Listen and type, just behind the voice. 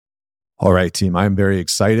All right, team, I'm very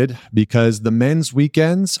excited because the men's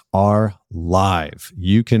weekends are live.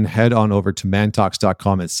 You can head on over to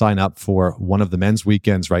mantalks.com and sign up for one of the men's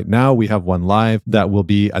weekends right now. We have one live that will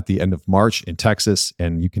be at the end of March in Texas,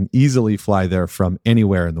 and you can easily fly there from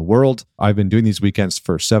anywhere in the world. I've been doing these weekends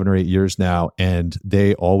for 7 or 8 years now, and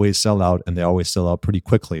they always sell out, and they always sell out pretty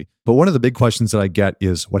quickly. But one of the big questions that I get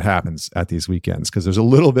is what happens at these weekends, because there's a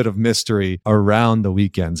little bit of mystery around the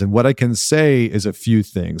weekends. And what I can say is a few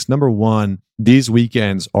things. Number one, these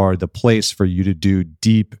weekends are the place for you to do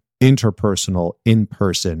deep interpersonal,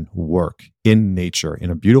 in-person work in nature,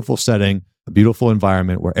 in a beautiful setting, a beautiful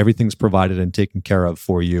environment where everything's provided and taken care of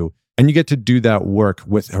for you. And you get to do that work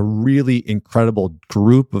with a really incredible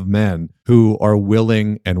group of men who are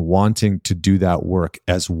willing and wanting to do that work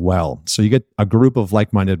as well. So you get a group of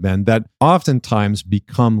like-minded men that oftentimes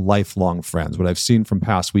become lifelong friends. What I've seen from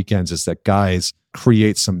past weekends is that guys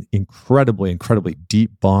create some incredibly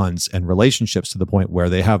deep bonds and relationships to the point where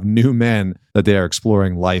they have new men that they are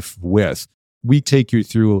exploring life with. We take you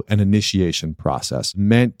through an initiation process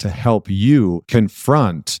meant to help you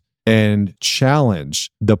confront and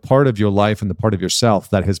challenge the part of your life and the part of yourself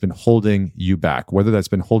that has been holding you back, whether that's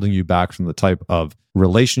been holding you back from the type of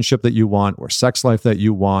relationship that you want, or sex life that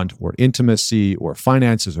you want, or intimacy, or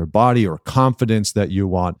finances, or body, or confidence that you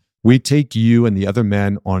want. We take you and the other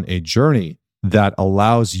men on a journey that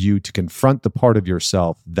allows you to confront the part of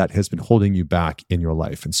yourself that has been holding you back in your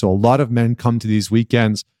life. And so a lot of men come to these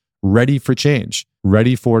weekends ready for change,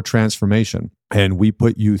 ready for transformation. And we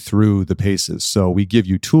put you through the paces. So we give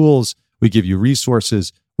you tools, we give you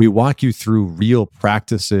resources, we walk you through real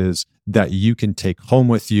practices that you can take home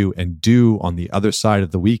with you and do on the other side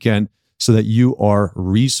of the weekend so that you are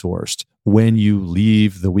resourced when you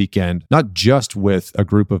leave the weekend, not just with a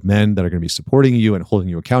group of men that are going to be supporting you and holding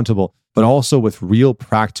you accountable, but also with real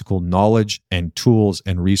practical knowledge and tools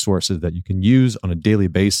and resources that you can use on a daily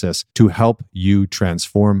basis to help you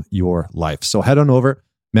transform your life. So head on over,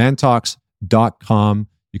 mantalks.com.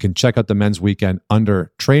 You can check out the men's weekend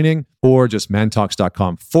under training, or just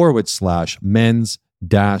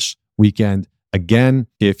mantalks.com/men's-weekend. Again,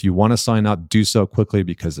 if you want to sign up, do so quickly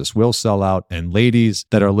because this will sell out. And ladies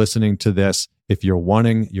that are listening to this, if you're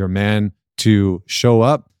wanting your man to show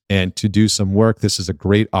up and to do some work, this is a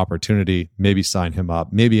great opportunity. Maybe sign him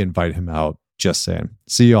up, maybe invite him out. Just saying.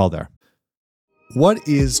 See you all there. What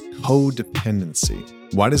is codependency?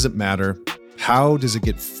 Why does it matter? How does it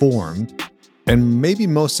get formed? And maybe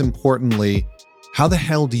most importantly, how the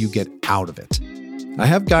hell do you get out of it? I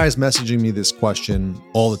have guys messaging me this question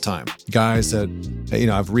all the time. Guys that,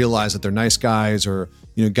 I've realized that they're nice guys, or,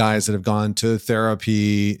 guys that have gone to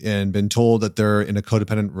therapy and been told that they're in a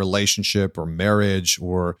codependent relationship or marriage,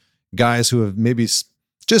 or guys who have maybe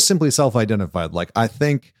just simply self-identified, like, I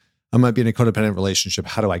think I might be in a codependent relationship.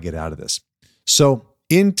 How do I get out of this? So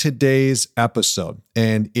in today's episode,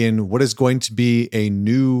 and in what is going to be a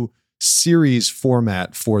new series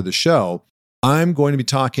format for the show, I'm going to be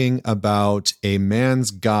talking about a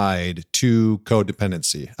man's guide to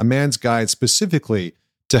codependency, a man's guide specifically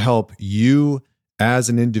to help you as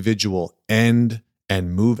an individual end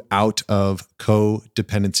and move out of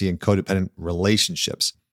codependency and codependent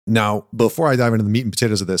relationships. Now, before I dive into the meat and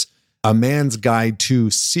potatoes of this, a man's guide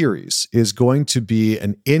to series is going to be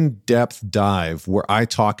an in-depth dive where I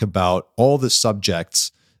talk about all the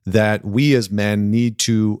subjects that we as men need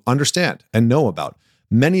to understand and know about.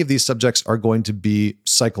 Many of these subjects are going to be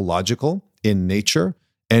psychological in nature,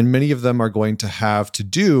 and many of them are going to have to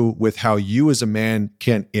do with how you as a man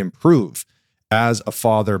can improve as a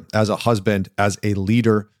father, as a husband, as a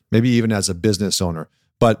leader, maybe even as a business owner.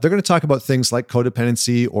 But they're going to talk about things like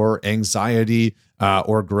codependency or anxiety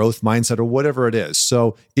or growth mindset or whatever it is.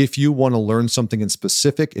 So if you want to learn something in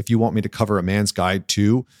specific, if you want me to cover a man's guide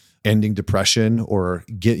to ending depression or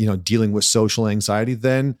dealing with social anxiety,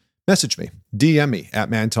 then message me, DM me at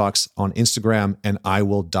ManTalks on Instagram, and I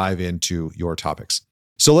will dive into your topics.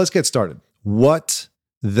 So let's get started. What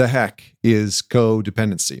the heck is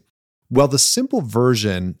codependency? Well, the simple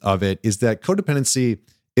version of it is that codependency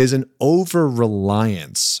is an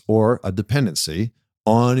over-reliance or a dependency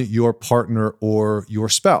on your partner or your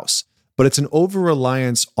spouse. But it's an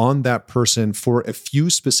over-reliance on that person for a few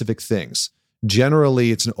specific things.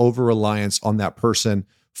 Generally, it's an over-reliance on that person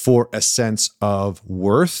for a sense of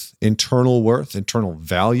worth, internal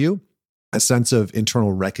value, a sense of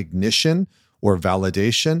internal recognition or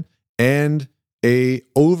validation, and a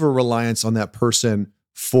over-reliance on that person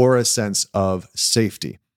for a sense of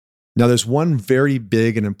safety. Now, there's one very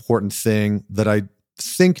big and important thing that I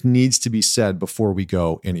think needs to be said before we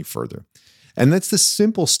go any further. And that's the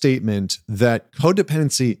simple statement that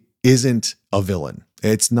codependency isn't a villain.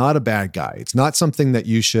 It's not a bad guy. It's not something that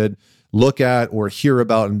you should look at or hear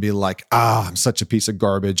about and be like, I'm such a piece of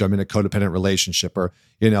garbage. I'm in a codependent relationship, or,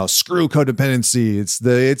 screw codependency. It's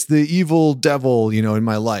the evil devil, in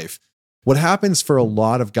my life. What happens for a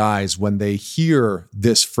lot of guys when they hear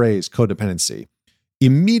this phrase, codependency,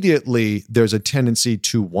 immediately there's a tendency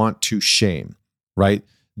to want to shame, right?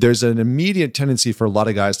 There's an immediate tendency for a lot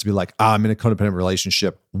of guys to be like, I'm in a codependent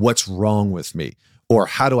relationship. What's wrong with me? Or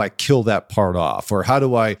how do I kill that part off? Or how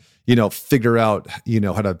do I, figure out,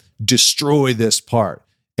 how to destroy this part?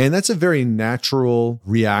 And that's a very natural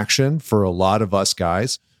reaction for a lot of us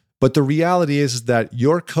guys. But the reality is that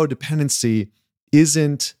your codependency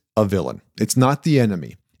isn't a villain. It's not the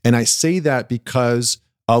enemy. And I say that because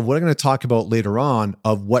of what I'm going to talk about later on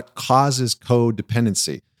of what causes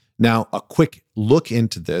codependency. Now, a quick look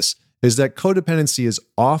into this is that codependency is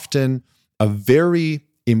often a very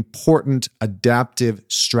important adaptive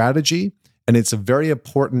strategy, and it's a very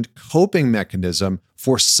important coping mechanism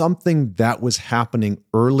for something that was happening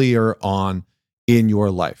earlier on in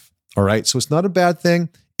your life. All right. So it's not a bad thing.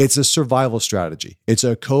 It's a survival strategy. It's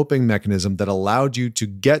a coping mechanism that allowed you to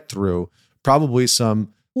get through probably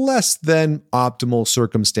some less than optimal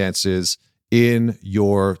circumstances in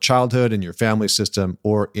your childhood, in your family system,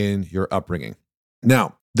 or in your upbringing.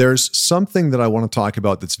 Now, there's something that I want to talk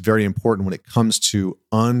about that's very important when it comes to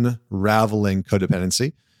unraveling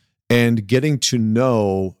codependency and getting to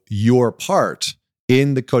know your part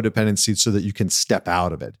in the codependency so that you can step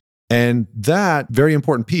out of it. And that very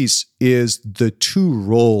important piece is the two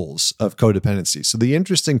roles of codependency. So the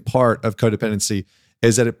interesting part of codependency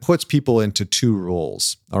is that it puts people into two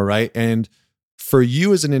roles, all right? And for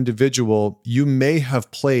you as an individual, you may have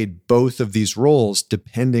played both of these roles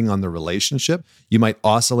depending on the relationship. You might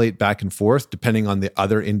oscillate back and forth depending on the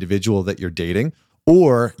other individual that you're dating,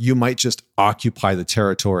 or you might just occupy the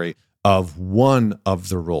territory of one of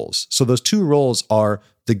the roles. So those two roles are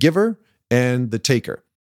the giver and the taker.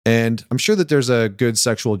 And I'm sure that there's a good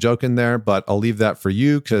sexual joke in there, but I'll leave that for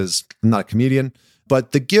you because I'm not a comedian.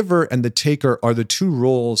 But the giver and the taker are the two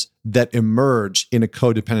roles that emerge in a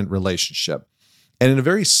codependent relationship. And in a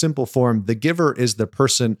very simple form, the giver is the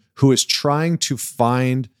person who is trying to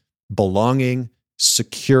find belonging,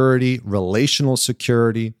 security, relational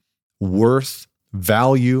security, worth,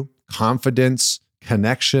 value, confidence,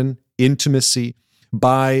 connection, intimacy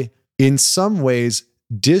by, in some ways,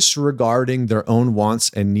 disregarding their own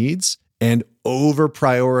wants and needs and over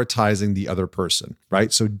prioritizing the other person,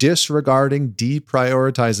 right? So disregarding,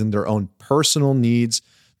 deprioritizing their own personal needs,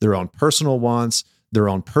 their own personal wants, their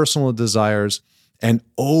own personal desires, and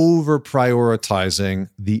over prioritizing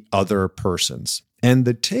the other person's. And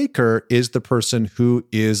the taker is the person who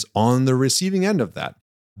is on the receiving end of that.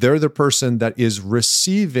 They're the person that is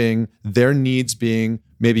receiving their needs being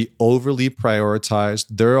maybe overly prioritized.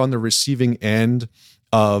 They're on the receiving end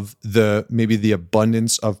of maybe the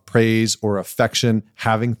abundance of praise or affection,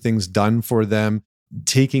 having things done for them,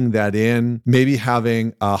 taking that in, maybe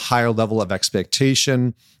having a higher level of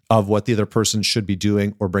expectation of what the other person should be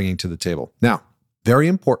doing or bringing to the table. Now, very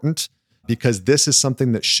important, because this is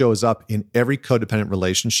something that shows up in every codependent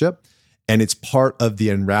relationship, and it's part of the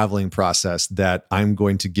unraveling process that I'm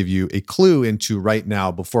going to give you a clue into right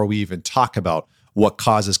now before we even talk about what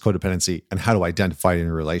causes codependency and how to identify it in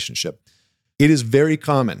a relationship. It is very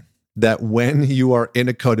common that when you are in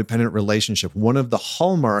a codependent relationship, one of the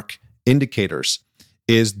hallmark indicators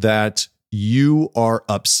is that you are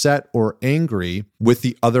upset or angry with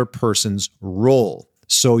the other person's role.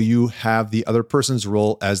 So you have the other person's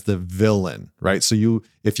role as the villain, right? So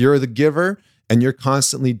if you're the giver and you're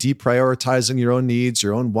constantly deprioritizing your own needs,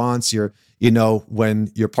 your own wants,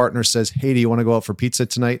 when your partner says, hey, do you want to go out for pizza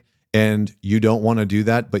tonight? And you don't want to do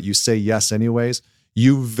that, but you say yes anyways,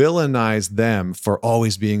 you villainize them for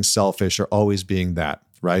always being selfish or always being that,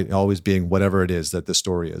 right? Always being whatever it is that the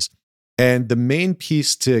story is. And the main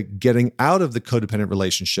piece to getting out of the codependent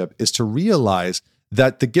relationship is to realize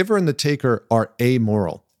that the giver and the taker are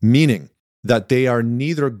amoral, meaning that they are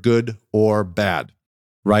neither good or bad,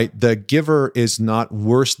 right? The giver is not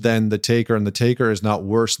worse than the taker, and the taker is not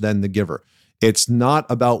worse than the giver. It's not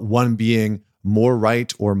about one being more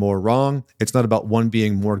right or more wrong. It's not about one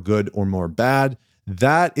being more good or more bad.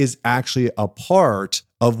 That is actually a part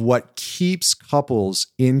of what keeps couples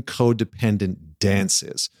in codependent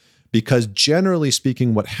dances. Because generally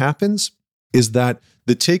speaking, what happens is that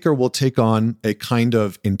the taker will take on a kind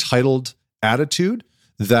of entitled attitude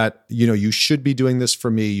that, you should be doing this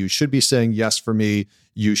for me. You should be saying yes for me.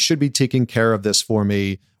 You should be taking care of this for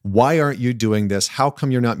me. Why aren't you doing this? How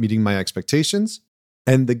come you're not meeting my expectations?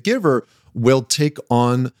 And the giver will take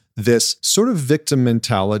on this sort of victim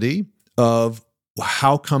mentality of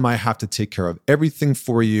How come I have to take care of everything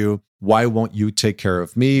for you? Why won't you take care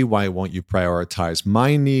of me? Why won't you prioritize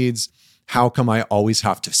my needs? How come I always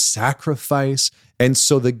have to sacrifice? And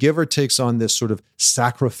so the giver takes on this sort of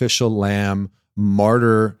sacrificial lamb,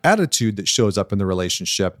 martyr attitude that shows up in the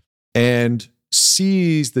relationship and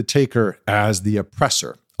sees the taker as the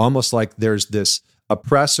oppressor, almost like there's this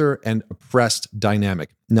oppressor and oppressed dynamic.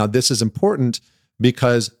 Now, this is important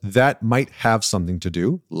because that might have something to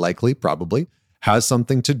do, likely, probably, has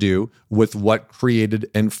something to do with what created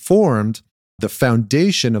and formed the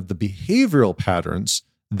foundation of the behavioral patterns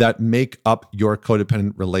that make up your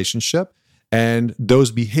codependent relationship. And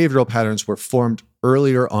those behavioral patterns were formed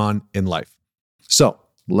earlier on in life. So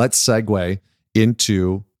let's segue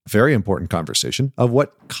into a very important conversation of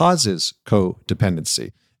what causes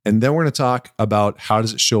codependency. And then we're going to talk about how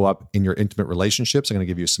does it show up in your intimate relationships. I'm going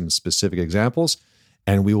to give you some specific examples.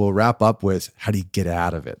 And we will wrap up with how do you get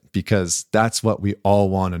out of it? Because that's what we all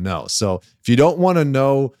want to know. So if you don't want to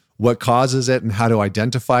know what causes it and how to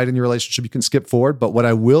identify it in your relationship, you can skip forward. But what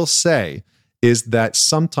I will say is that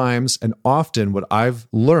sometimes and often what I've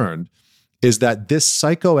learned is that this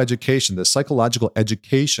psychoeducation, this psychological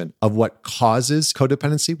education of what causes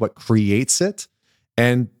codependency, what creates it,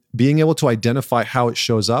 and being able to identify how it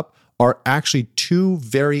shows up are actually two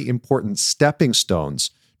very important stepping stones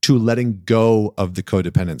to letting go of the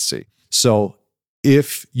codependency. So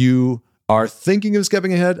if you are thinking of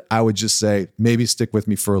skipping ahead, I would just say maybe stick with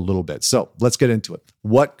me for a little bit. So let's get into it.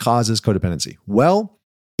 What causes codependency? Well,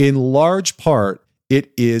 in large part,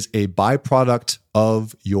 it is a byproduct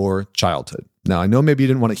of your childhood. Now, I know maybe you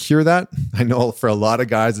didn't want to hear that. I know for a lot of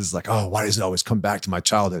guys, it's like, oh, why does it always come back to my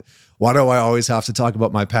childhood? Why do I always have to talk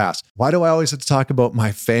about my past? Why do I always have to talk about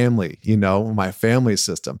my family, my family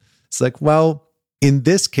system? It's like, well, in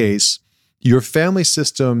this case, your family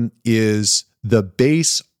system is the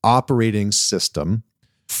base operating system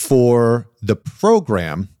for the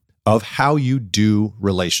program of how you do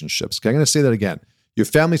relationships. Okay, I'm going to say that again. Your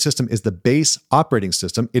family system is the base operating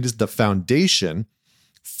system. It is the foundation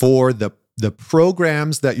for the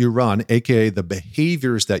programs that you run, aka the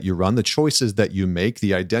behaviors that you run, the choices that you make,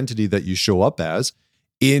 the identity that you show up as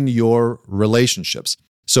in your relationships.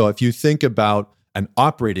 So if you think about an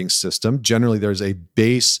operating system, generally there's a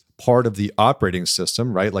base part of the operating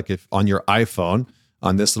system, right? Like if on your iPhone,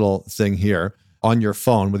 on this little thing here, on your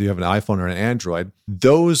phone, whether you have an iPhone or an Android,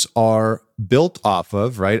 those are built off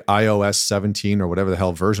of, right? iOS 17 or whatever the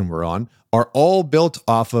hell version we're on, are all built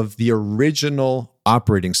off of the original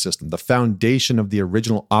operating system, the foundation of the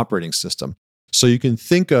original operating system. So you can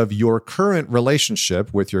think of your current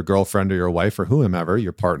relationship with your girlfriend or your wife or whomever,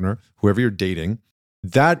 your partner, whoever you're dating,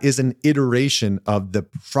 that is an iteration of the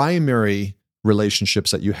primary relationships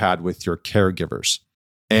that you had with your caregivers.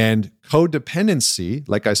 And codependency,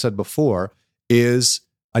 like I said before, is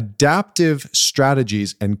adaptive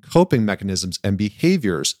strategies and coping mechanisms and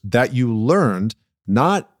behaviors that you learned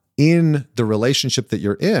not in the relationship that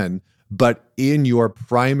you're in, but in your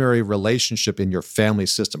primary relationship in your family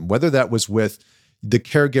system, whether that was with the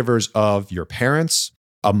caregivers of your parents,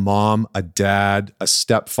 a mom, a dad, a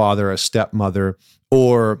stepfather, a stepmother,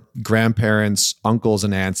 or grandparents, uncles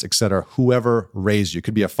and aunts, et cetera, whoever raised you. It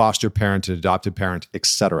could be a foster parent, an adopted parent, et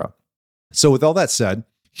cetera. So with all that said,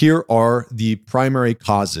 here are the primary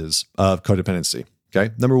causes of codependency.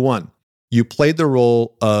 Okay. Number one, you played the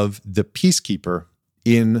role of the peacekeeper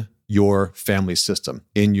in your family system,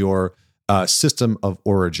 in your system of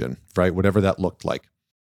origin, right? Whatever that looked like.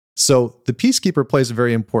 So the peacekeeper plays a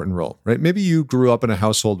very important role, right? Maybe you grew up in a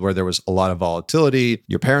household where there was a lot of volatility.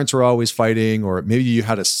 Your parents were always fighting, or maybe you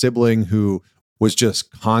had a sibling who was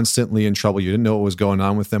just constantly in trouble. You didn't know what was going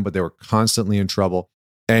on with them, but they were constantly in trouble.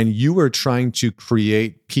 And you were trying to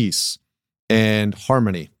create peace and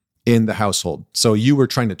harmony in the household. So you were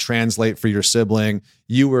trying to translate for your sibling.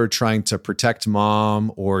 You were trying to protect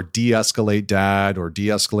mom or de-escalate dad or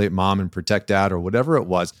de-escalate mom and protect dad or whatever it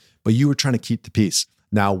was, but you were trying to keep the peace.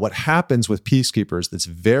 Now, what happens with peacekeepers that's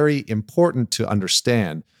very important to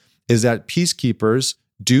understand is that peacekeepers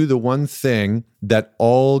do the one thing that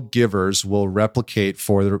all givers will replicate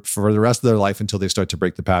for the rest of their life until they start to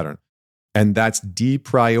break the pattern. And that's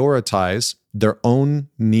deprioritize their own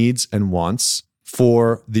needs and wants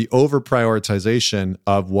for the over-prioritization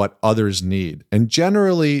of what others need. And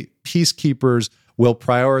generally, peacekeepers will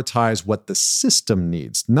prioritize what the system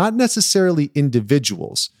needs, not necessarily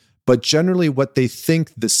individuals, but generally what they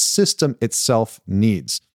think the system itself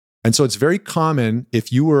needs. And so it's very common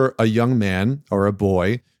if you were a young man or a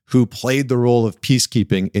boy who played the role of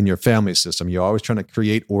peacekeeping in your family system. You're always trying to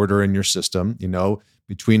create order in your system,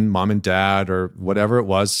 between mom and dad or whatever it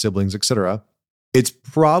was, siblings, etc. It's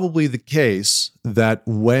probably the case that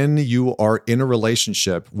when you are in a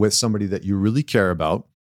relationship with somebody that you really care about,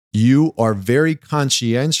 you are very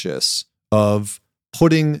conscientious of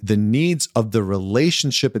putting the needs of the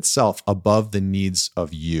relationship itself above the needs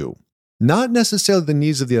of you. Not necessarily the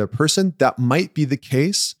needs of the other person. That might be the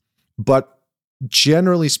case, but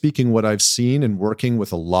generally speaking, what I've seen in working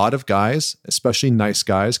with a lot of guys, especially nice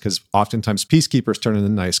guys, because oftentimes peacekeepers turn into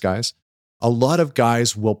nice guys, a lot of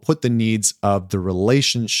guys will put the needs of the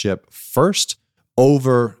relationship first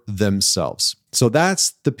over themselves. So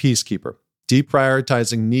that's the peacekeeper,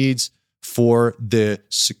 deprioritizing needs for the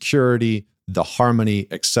security, the harmony,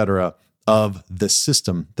 etc., of the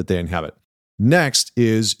system that they inhabit. Next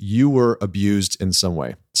is you were abused in some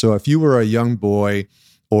way. So if you were a young boy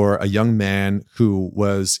or a young man who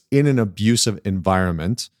was in an abusive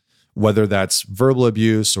environment, whether that's verbal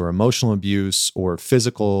abuse or emotional abuse or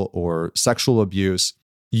physical or sexual abuse,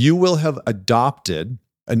 you will have adopted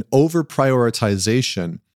an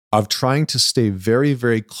over-prioritization of trying to stay very,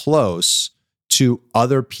 very close to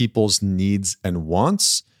other people's needs and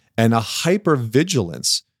wants, and a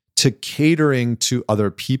hypervigilance to catering to other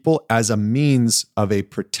people as a means of a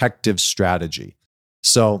protective strategy.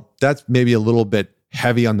 So that's maybe a little bit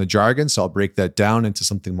heavy on the jargon, so I'll break that down into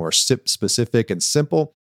something more specific and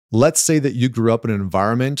simple. Let's say that you grew up in an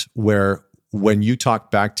environment where when you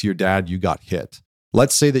talked back to your dad, you got hit.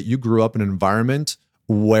 Let's say that you grew up in an environment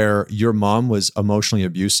where your mom was emotionally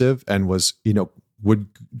abusive and was, would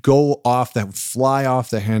fly off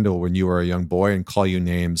the handle when you were a young boy and call you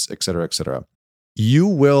names, et cetera, et cetera. You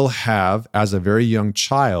will have, as a very young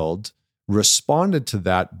child, responded to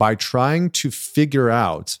that by trying to figure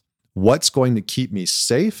out what's going to keep me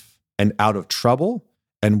safe and out of trouble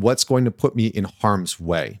and what's going to put me in harm's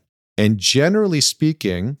way. And generally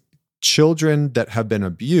speaking, children that have been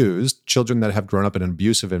abused, children that have grown up in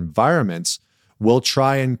abusive environments, will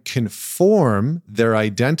try and conform their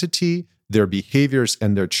identity, their behaviors,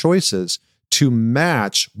 and their choices to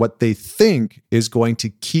match what they think is going to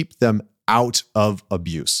keep them out of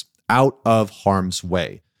abuse, out of harm's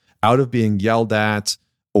way, out of being yelled at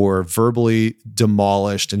or verbally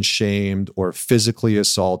demolished and shamed or physically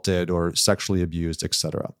assaulted or sexually abused,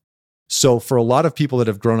 etc. So for a lot of people that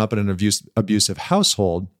have grown up in an abusive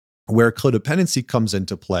household, where codependency comes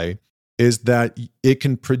into play is that it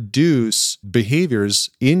can produce behaviors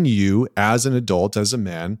in you as an adult, as a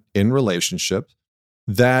man, in relationships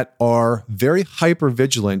that are very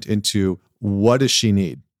hypervigilant into what does she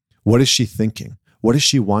need? What is she thinking? What is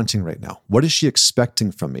she wanting right now? What is she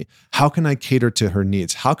expecting from me? How can I cater to her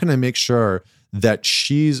needs? How can I make sure that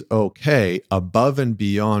she's okay above and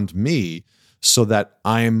beyond me so that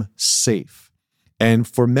I'm safe? And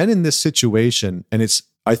for men in this situation, and it's,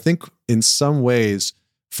 I think in some ways,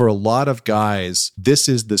 for a lot of guys, this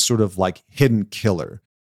is the sort of like hidden killer.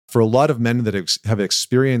 For a lot of men that have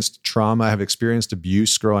experienced trauma, have experienced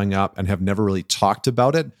abuse growing up and have never really talked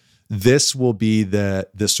about it, this will be the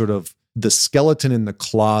sort of the skeleton in the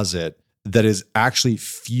closet that is actually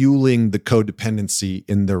fueling the codependency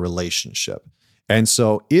in their relationship. And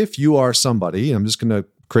so if you are somebody, and I'm just going to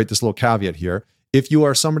create this little caveat here, if you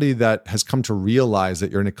are somebody that has come to realize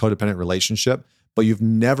that you're in a codependent relationship, but you've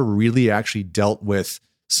never really actually dealt with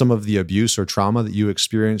some of the abuse or trauma that you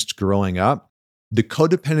experienced growing up, the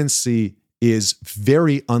codependency is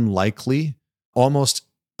very unlikely, almost,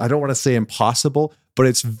 I don't want to say impossible, but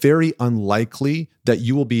it's very unlikely that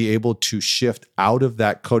you will be able to shift out of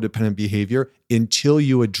that codependent behavior until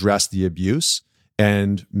you address the abuse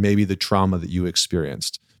and maybe the trauma that you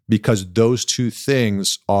experienced, because those two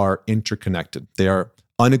things are interconnected. They are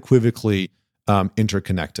unequivocally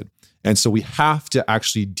interconnected. And so we have to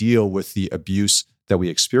actually deal with the abuse that we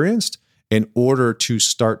experienced in order to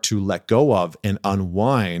start to let go of and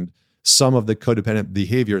unwind some of the codependent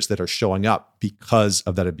behaviors that are showing up because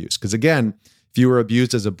of that abuse. Because again, if you were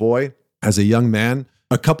abused as a boy, as a young man,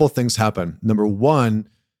 a couple of things happen. Number one,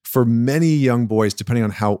 for many young boys, depending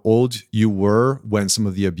on how old you were when some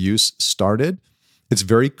of the abuse started, it's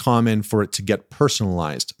very common for it to get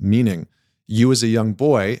personalized, meaning you as a young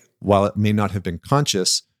boy, while it may not have been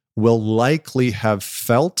conscious, will likely have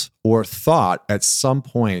felt or thought at some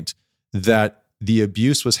point that the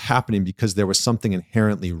abuse was happening because there was something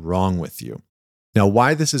inherently wrong with you. Now,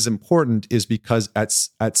 why this is important is because at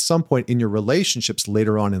some point in your relationships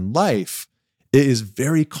later on in life, it is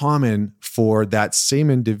very common for that same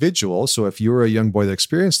individual, so if you were a young boy that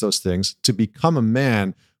experienced those things, to become a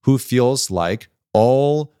man who feels like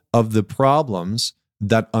all of the problems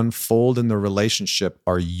that unfold in the relationship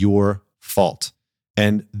are your fault.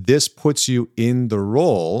 And this puts you in the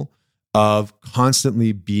role of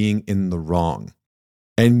constantly being in the wrong.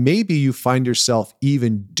 And maybe you find yourself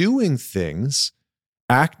even doing things,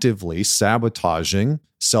 actively sabotaging,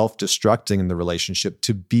 self-destructing in the relationship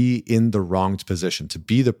to be in the wronged position, to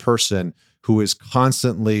be the person who is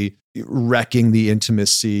constantly wrecking the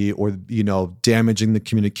intimacy or, damaging the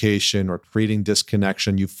communication or creating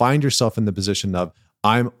disconnection. You find yourself in the position of,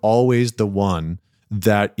 I'm always the one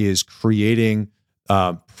that is creating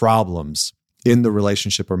problems in the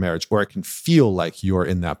relationship or marriage, or it can feel like you're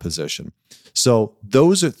in that position. So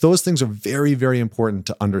those things are very, very important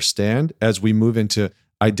to understand as we move into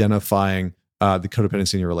identifying the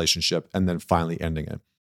codependency in your relationship and then finally ending it.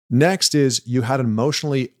 Next is you had an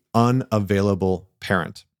emotionally unavailable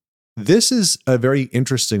parent. This is a very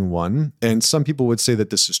interesting one. And some people would say that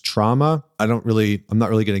this is trauma. I'm not really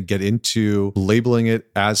going to get into labeling it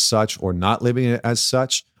as such or not labeling it as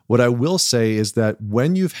such. What I will say is that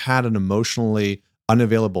when you've had an emotionally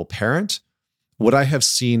unavailable parent, what I have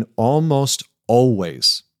seen almost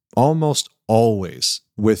always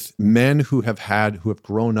with men who have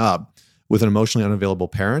grown up with an emotionally unavailable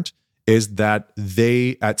parent is that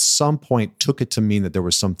they at some point took it to mean that there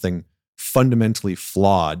was something fundamentally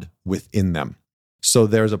flawed within them. So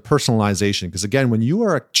there's a personalization, because again, when you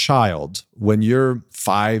are a child, when you're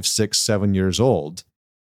 5, 6, 7 years old,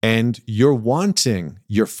 and you're wanting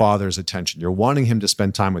your father's attention, you're wanting him to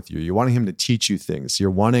spend time with you, you're wanting him to teach you things, you're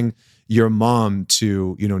wanting your mom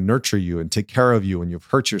to, nurture you and take care of you when you've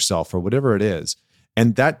hurt yourself or whatever it is.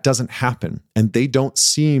 And that doesn't happen. And they don't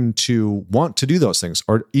seem to want to do those things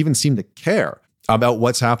or even seem to care about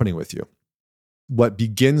what's happening with you. What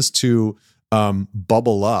begins to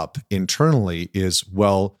bubble up internally is,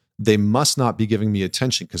 well, they must not be giving me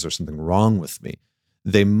attention because there's something wrong with me.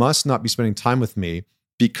 They must not be spending time with me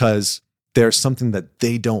because there's something that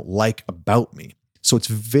they don't like about me. So it's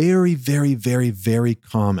very, very, very, very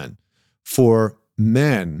common for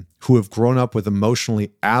men who have grown up with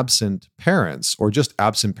emotionally absent parents or just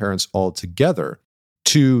absent parents altogether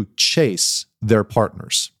to chase their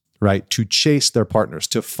partners, right? To chase their partners,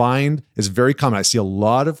 to find, is very common. I see a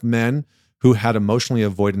lot of men who had emotionally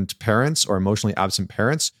avoidant parents or emotionally absent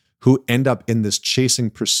parents who end up in this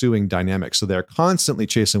chasing, pursuing dynamic. So they're constantly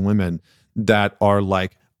chasing women that are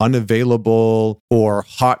like unavailable or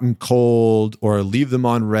hot and cold or leave them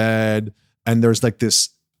on red. And there's like this,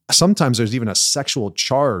 sometimes there's even a sexual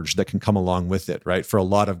charge that can come along with it, right? For a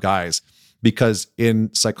lot of guys, because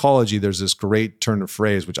in psychology, there's this great turn of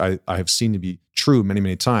phrase, which I have seen to be true many,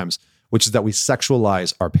 many times, which is that we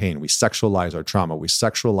sexualize our pain, we sexualize our trauma, we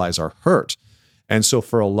sexualize our hurt. And so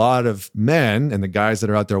for a lot of men and the guys that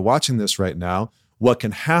are out there watching this right now, what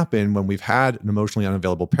can happen when we've had an emotionally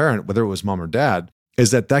unavailable parent, whether it was mom or dad,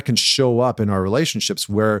 is that can show up in our relationships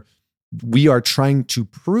where we are trying to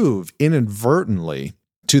prove inadvertently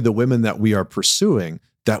to the women that we are pursuing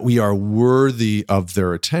that we are worthy of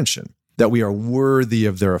their attention, that we are worthy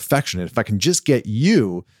of their affection. And if I can just get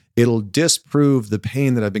you, it'll disprove the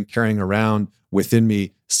pain that I've been carrying around within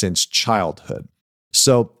me since childhood.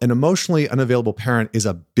 So an emotionally unavailable parent is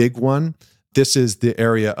a big one. This is the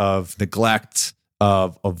area of neglect,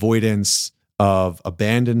 of avoidance, of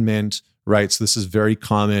abandonment, right? So this is very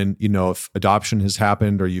common, if adoption has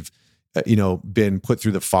happened or you've, been put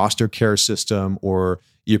through the foster care system, or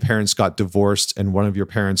your parents got divorced and one of your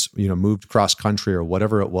parents, moved cross country or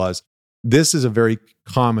whatever it was. This is a very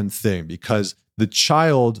common thing because the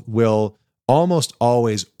child will almost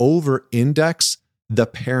always over-index the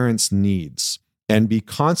parent's needs and be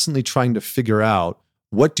constantly trying to figure out,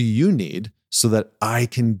 what do you need so that I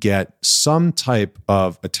can get some type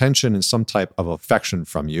of attention and some type of affection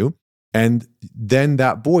from you? And then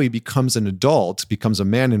that boy becomes an adult, becomes a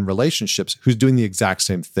man in relationships who's doing the exact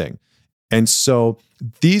same thing. And so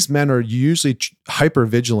these men are usually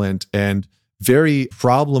hyper-vigilant and very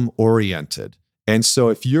problem-oriented. And so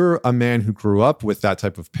if you're a man who grew up with that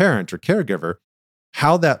type of parent or caregiver,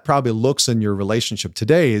 how that probably looks in your relationship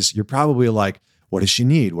today is you're probably like, what does she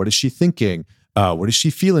need? What is she thinking? What is she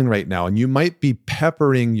feeling right now? And you might be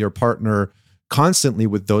peppering your partner constantly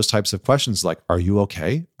with those types of questions like, are you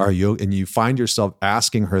okay? And you find yourself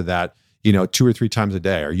asking her that, 2 or 3 times a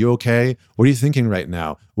day. Are you okay? What are you thinking right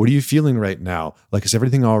now? What are you feeling right now? Like, is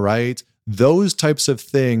everything all right? Those types of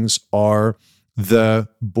things are the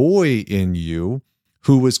boy in you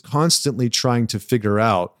who was constantly trying to figure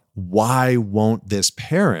out, why won't this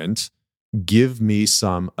parent give me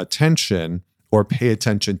some attention or pay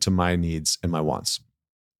attention to my needs and my wants?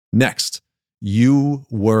 Next, you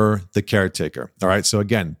were the caretaker. All right. So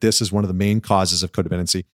again, this is one of the main causes of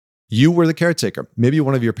codependency. You were the caretaker. Maybe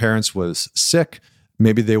one of your parents was sick.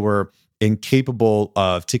 Maybe they were incapable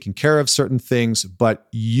of taking care of certain things, but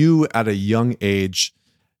you at a young age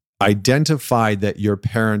identified that your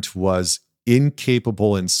parent was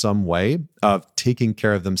incapable in some way of taking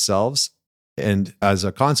care of themselves, and as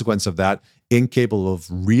a consequence of that, incapable of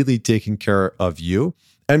really taking care of you,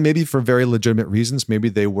 and maybe for very legitimate reasons. Maybe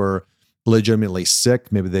they were legitimately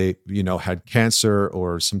sick. Maybe they, had cancer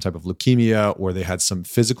or some type of leukemia, or they had some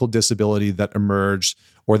physical disability that emerged,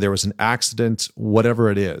 or there was an accident,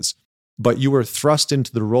 whatever it is. But you were thrust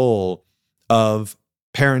into the role of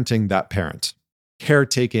parenting that parent,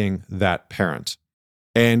 caretaking that parent.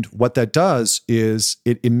 And what that does is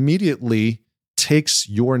it immediately takes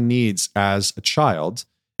your needs as a child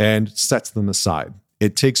and sets them aside.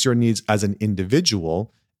 It takes your needs as an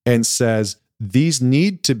individual and says, these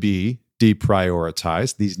need to be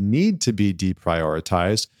deprioritized. These need to be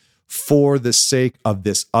deprioritized for the sake of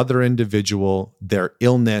this other individual, their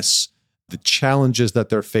illness, the challenges that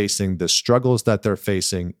they're facing, the struggles that they're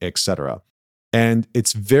facing, etc. And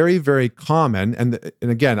it's very, very common. And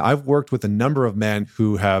again, I've worked with a number of men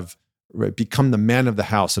who have become the man of the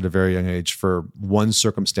house at a very young age for one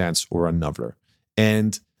circumstance or another.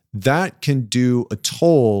 And that can do a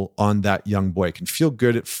toll on that young boy. It can feel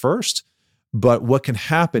good at first, but what can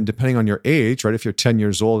happen depending on your age, right? If you're 10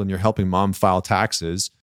 years old and you're helping mom file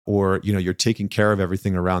taxes, or you're taking care of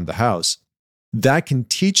everything around the house, that can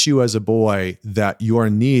teach you as a boy that your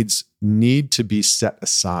needs need to be set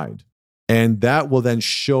aside. And that will then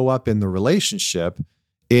show up in the relationship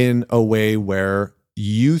in a way where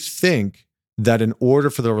you think that in order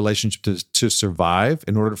for the relationship to survive,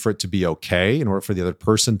 in order for it to be okay, in order for the other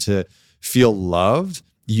person to feel loved,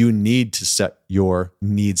 you need to set your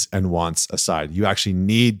needs and wants aside. You actually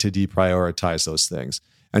need to deprioritize those things.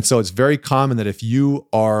 And so it's very common that if you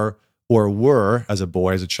are or were, as a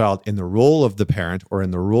boy, as a child, in the role of the parent or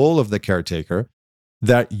in the role of the caretaker,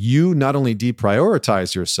 that you not only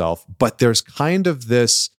deprioritize yourself, but there's kind of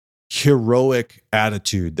this heroic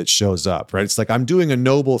attitude that shows up, right? It's like, I'm doing a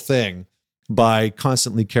noble thing by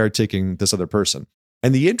constantly caretaking this other person.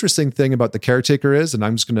 And the interesting thing about the caretaker is, and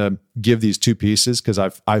I'm just going to give these two pieces because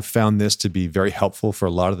I've found this to be very helpful for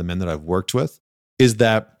a lot of the men that I've worked with, is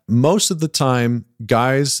that most of the time,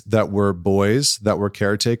 guys that were boys that were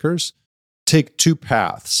caretakers take two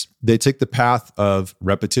paths. They take the path of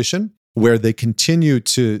repetition, where they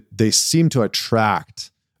seem to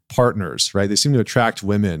attract partners, right? They seem to attract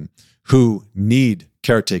women who need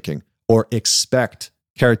caretaking or expect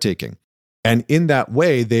caretaking. And in that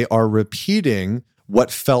way, they are repeating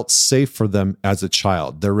what felt safe for them as a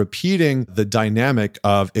child. They're repeating the dynamic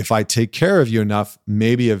of, if I take care of you enough,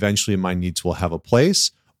 maybe eventually my needs will have a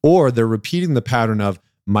place. Or they're repeating the pattern of,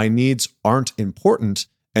 my needs aren't important,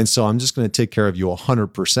 and so I'm just going to take care of you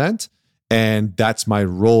 100%, and that's my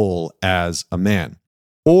role as a man.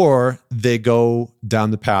 Or they go down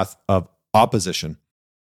the path of opposition.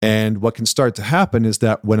 And what can start to happen is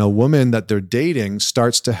that when a woman that they're dating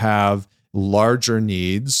starts to have larger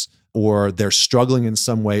needs, or they're struggling in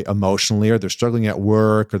some way emotionally, or they're struggling at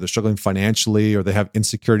work, or they're struggling financially, or they have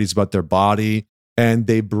insecurities about their body, and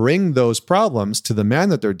they bring those problems to the man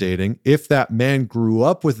that they're dating, if that man grew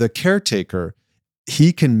up with a caretaker,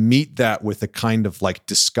 he can meet that with a kind of like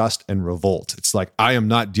disgust and revolt. It's like, I am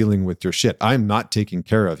not dealing with your shit. I'm not taking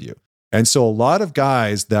care of you. And so a lot of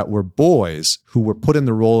guys that were boys who were put in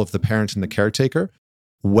the role of the parent and the caretaker,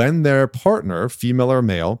 when their partner, female or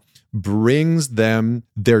male, brings them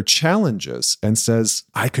their challenges and says,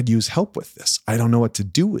 I could use help with this. I don't know what to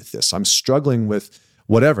do with this. I'm struggling with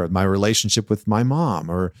whatever, my relationship with my mom,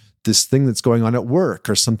 or this thing that's going on at work,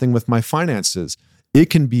 or something with my finances. It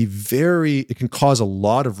can cause a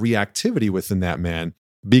lot of reactivity within that man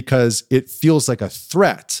because it feels like a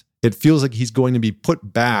threat. It feels like he's going to be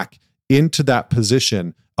put back into that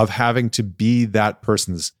position of having to be that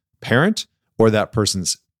person's parent or that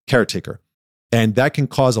person's caretaker. And that can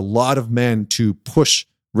cause a lot of men to push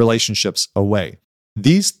relationships away.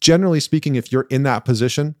 These, generally speaking, if you're in that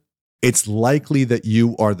position, it's likely that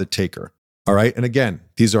you are the taker. All right. And again,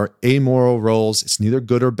 these are amoral roles. It's neither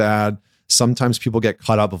good or bad. Sometimes people get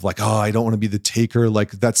caught up of like, oh, I don't want to be the taker.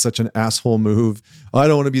 Like, that's such an asshole move. I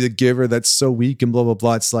don't want to be the giver. That's so weak and blah, blah,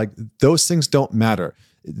 blah. It's like, those things don't matter.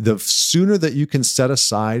 The sooner that you can set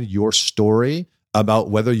aside your story about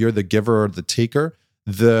whether you're the giver or the taker,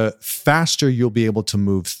 the faster you'll be able to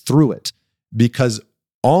move through it. Because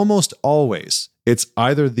almost always, it's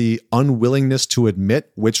either the unwillingness to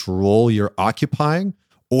admit which role you're occupying,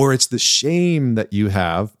 or it's the shame that you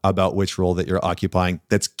have about which role that you're occupying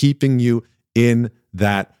that's keeping you in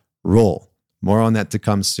that role. More on that to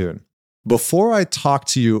come soon. Before I talk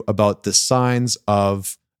to you about the signs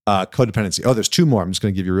of codependency, there's two more I'm just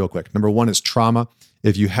going to give you real quick. Number one is trauma.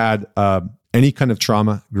 If you had any kind of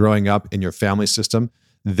trauma growing up in your family system,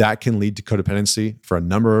 that can lead to codependency for a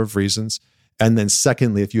number of reasons. And then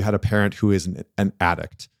secondly, if you had a parent who is an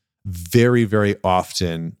addict, very, very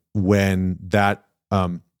often when that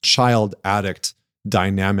child addict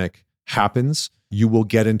dynamic happens, you will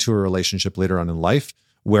get into a relationship later on in life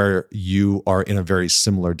where you are in a very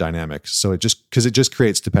similar dynamic. So it just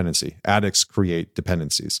creates dependency. Addicts create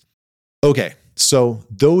dependencies. Okay, so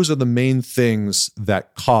those are the main things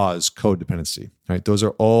that cause codependency, right? Those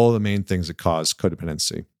are all the main things that cause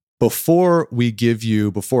codependency. Before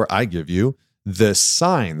I give you the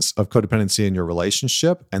signs of codependency in your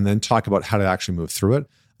relationship and then talk about how to actually move through it,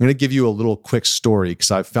 I'm going to give you a little quick story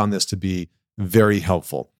because I've found this to be very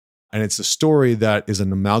helpful. And it's a story that is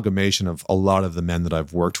an amalgamation of a lot of the men that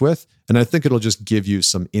I've worked with. And I think it'll just give you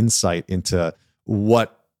some insight into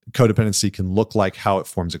what codependency can look like, how it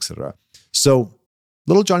forms, etc. So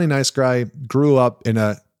little Johnny Nice Guy grew up in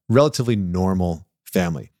a relatively normal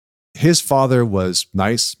family. His father was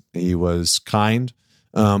nice. He was kind,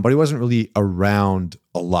 but he wasn't really around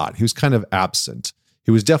a lot. He was kind of absent.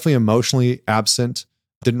 He was definitely emotionally absent.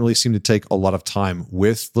 Didn't really seem to take a lot of time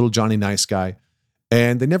with little Johnny Nice Guy.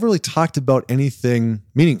 And they never really talked about anything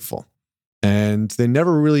meaningful. And they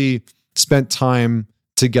never really spent time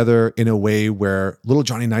together in a way where little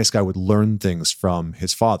Johnny Nice Guy would learn things from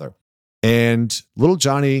his father. And little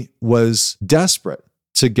Johnny was desperate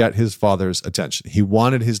to get his father's attention. He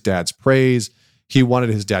wanted his dad's praise. He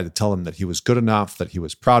wanted his dad to tell him that he was good enough, that he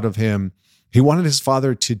was proud of him. He wanted his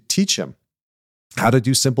father to teach him how to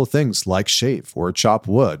do simple things like shave or chop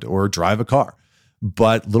wood or drive a car.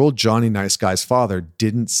 But little Johnny Nice Guy's father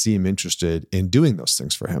didn't seem interested in doing those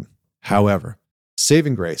things for him. However,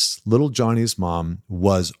 saving grace, little Johnny's mom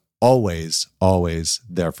was always, always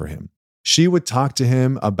there for him. She would talk to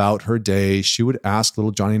him about her day. She would ask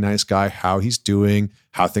little Johnny Nice Guy how he's doing,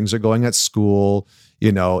 how things are going at school,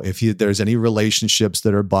 if there's any relationships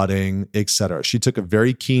that are budding, etc. She took a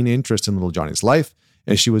very keen interest in little Johnny's life,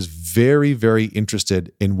 and she was very, very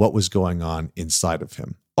interested in what was going on inside of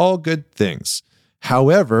him. All good things.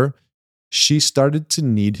 However, she started to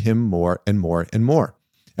need him more and more and more.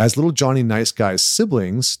 As little Johnny Nice Guy's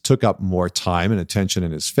siblings took up more time and attention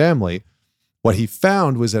in his family, what he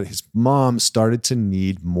found was that his mom started to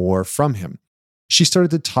need more from him. She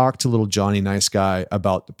started to talk to little Johnny Nice Guy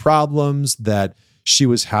about the problems that she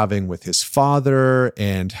was having with his father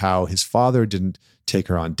and how his father didn't take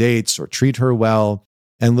her on dates or treat her well.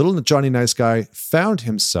 And little Johnny Nice Guy found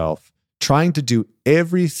himself trying to do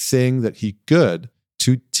everything that he could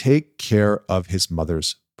to take care of his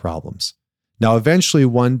mother's problems. Now, eventually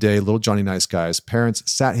one day, little Johnny Nice Guy's parents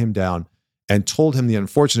sat him down and told him the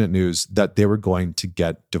unfortunate news that they were going to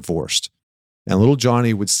get divorced. And little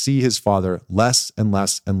Johnny would see his father less and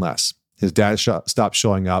less and less. His dad stopped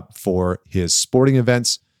showing up for his sporting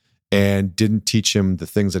events and didn't teach him the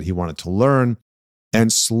things that he wanted to learn.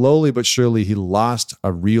 And slowly but surely, he lost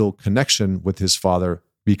a real connection with his father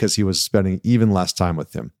because he was spending even less time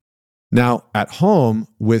with him. Now, at home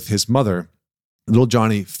with his mother, little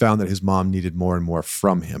Johnny found that his mom needed more and more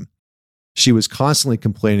from him. She was constantly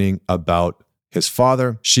complaining about his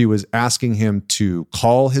father. She was asking him to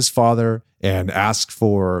call his father and ask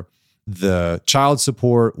for the child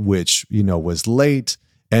support, which, was late.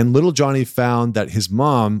 And little Johnny found that his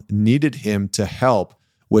mom needed him to help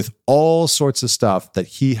with all sorts of stuff that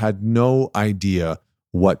he had no idea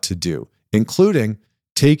what to do, including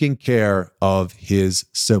taking care of his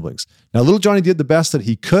siblings. Now, little Johnny did the best that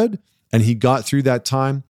he could, and he got through that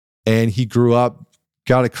time, and he grew up,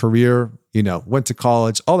 got a career, went to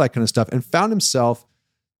college, all that kind of stuff, and found himself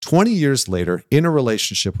 20 years later in a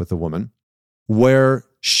relationship with a woman where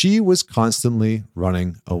she was constantly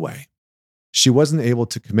running away. She wasn't able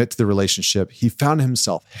to commit to the relationship. He found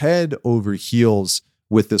himself head over heels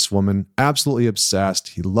with this woman, absolutely obsessed.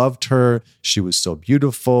 He loved her. She was so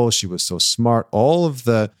beautiful. She was so smart. All of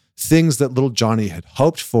the things that little Johnny had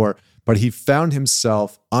hoped for, but he found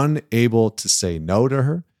himself unable to say no to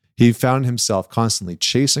her. He found himself constantly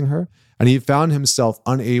chasing her, and he found himself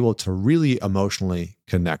unable to really emotionally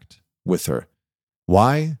connect with her.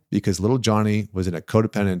 Why? Because little Johnny was in a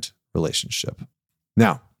codependent relationship.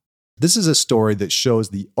 Now, this is a story that shows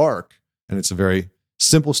the arc, and it's a very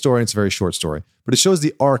simple story, it's a very short story, but it shows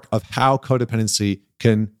the arc of how codependency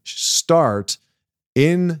can start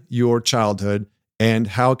in your childhood and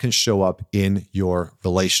how it can show up in your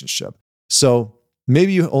relationship. So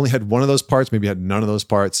maybe you only had one of those parts, maybe you had none of those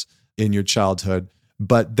parts in your childhood,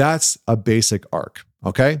 but that's a basic arc,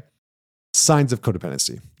 okay? Signs of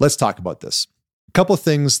codependency. Let's talk about this. A couple of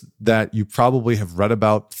things that you probably have read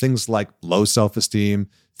about, things like low self-esteem,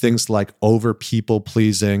 things like over people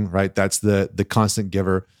pleasing, right? That's the constant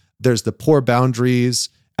giver. There's the poor boundaries.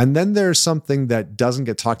 And then there's something that doesn't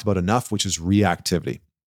get talked about enough, which is reactivity.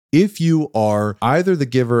 If you are either the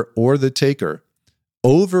giver or the taker,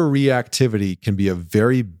 overreactivity can be a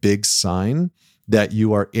very big sign that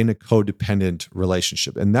you are in a codependent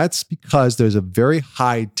relationship. And that's because there's a very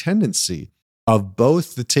high tendency of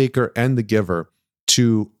both the taker and the giver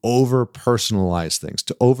to over-personalize things,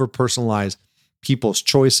 to over-personalize people's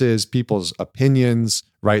choices, people's opinions,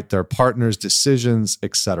 right? Their partner's decisions,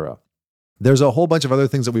 etc. There's a whole bunch of other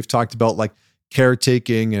things that we've talked about, like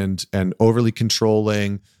caretaking and overly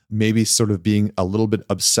controlling, maybe sort of being a little bit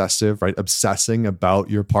obsessive, right? Obsessing about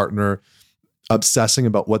your partner, obsessing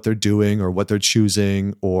about what they're doing or what they're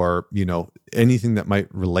choosing, or, anything that might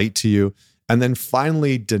relate to you. And then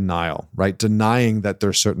finally, denial, right? Denying that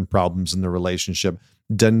there's certain problems in the relationship,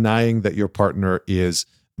 denying that your partner is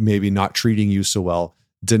maybe not treating you so well.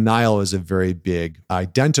 Denial is a very big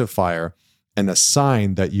identifier and a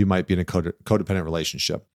sign that you might be in a codependent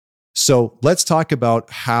relationship. So let's talk about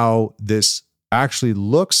how this actually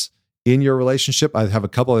looks in your relationship. I have a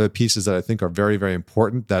couple other pieces that I think are very, very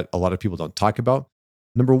important that a lot of people don't talk about.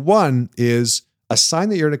 Number one is a sign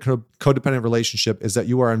that you're in a codependent relationship is that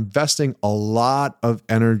you are investing a lot of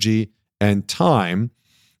energy and time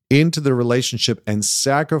into the relationship and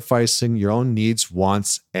sacrificing your own needs,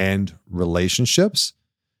 wants, and relationships,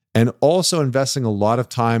 and also investing a lot of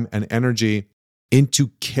time and energy into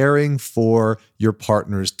caring for your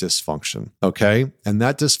partner's dysfunction, okay? And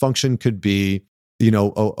that dysfunction could be,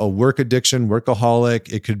 a work addiction,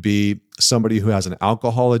 workaholic. It could be somebody who has an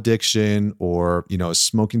alcohol addiction or,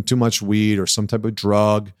 smoking too much weed or some type of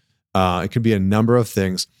drug. It could be a number of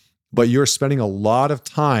things, but you're spending a lot of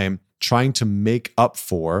time trying to make up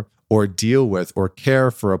for or deal with or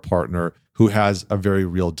care for a partner who has a very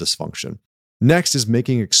real dysfunction. Next is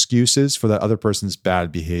making excuses for that other person's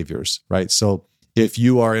bad behaviors, right? So if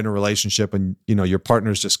you are in a relationship and your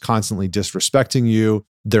partner's just constantly disrespecting you,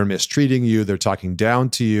 they're mistreating you, they're talking down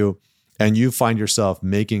to you, and you find yourself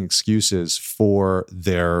making excuses for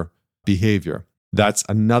their behavior, that's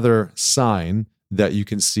another sign that you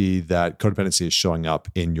can see that codependency is showing up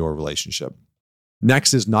in your relationship.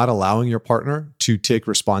 Next is not allowing your partner to take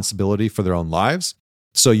responsibility for their own lives.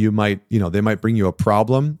 So you might, they might bring you a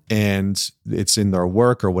problem and it's in their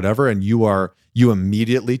work or whatever, and you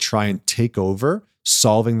immediately try and take over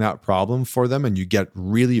solving that problem for them, and you get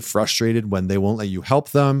really frustrated when they won't let you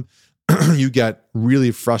help them. You get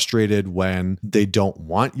really frustrated when they don't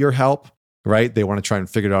want your help, right? They want to try and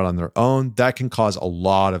figure it out on their own. That can cause a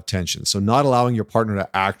lot of tension. So not allowing your partner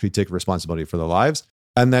to actually take responsibility for their lives,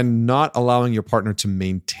 and then not allowing your partner to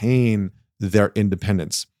maintain their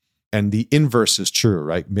independence. And the inverse is true,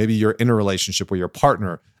 right? Maybe you're in a relationship where your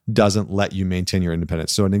partner doesn't let you maintain your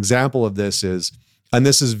independence. So an example of this is, and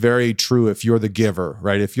this is very true if you're the giver,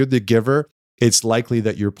 right? If you're the giver, it's likely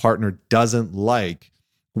that your partner doesn't like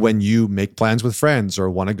when you make plans with friends or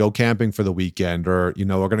want to go camping for the weekend, or, are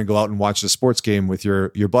going to go out and watch a sports game with your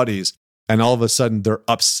buddies. And all of a sudden they're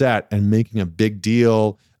upset and making a big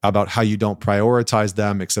deal about how you don't prioritize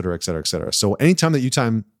them, et cetera, et cetera, et cetera. So anytime that you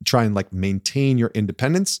try and maintain your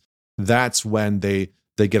independence, that's when they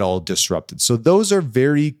get all disrupted. So those are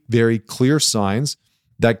very, very clear signs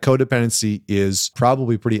that codependency is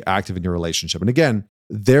probably pretty active in your relationship. And again,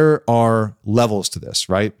 there are levels to this,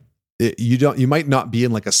 right? You might not be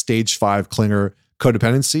in a stage 5 clinger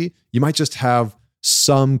codependency. You might just have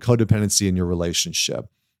some codependency in your relationship,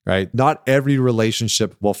 right? Not every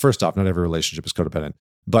relationship, well, first off, not every relationship is codependent,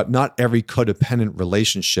 but not every codependent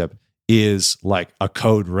relationship is like a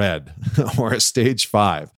code red or a stage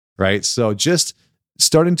 5, right? So just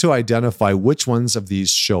starting to identify which ones of these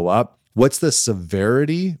show up. What's the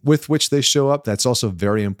severity with which they show up? That's also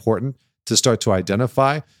very important to start to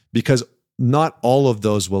identify, because not all of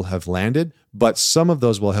those will have landed, but some of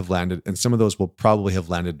those will have landed, and some of those will probably have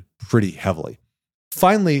landed pretty heavily.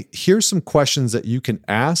 Finally, here's some questions that you can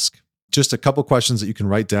ask, just a couple questions that you can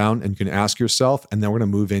write down and you can ask yourself, and then we're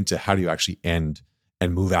going to move into how do you actually end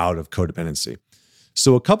and move out of codependency.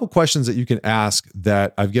 So a couple questions that you can ask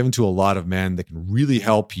that I've given to a lot of men that can really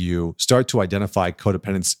help you start to identify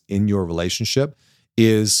codependence in your relationship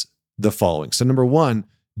is the following. So number one,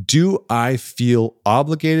 do I feel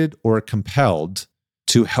obligated or compelled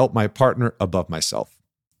to help my partner above myself?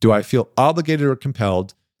 Do I feel obligated or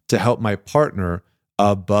compelled to help my partner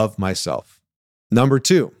above myself? Number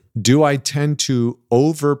two, do I tend to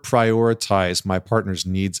over prioritize my partner's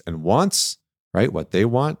needs and wants, right? What they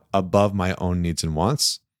want above my own needs and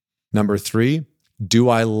wants. Number three, do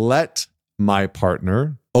I let my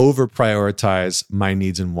partner over prioritize my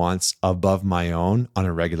needs and wants above my own on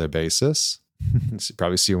a regular basis? You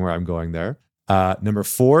probably see where I'm going there. Number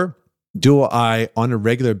 4, do I on a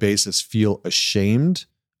regular basis feel ashamed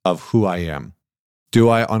of who I am? Do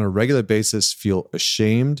I on a regular basis feel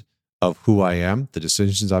ashamed of who I am, the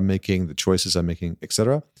decisions I'm making, the choices I'm making,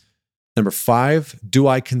 etc.? Number 5, do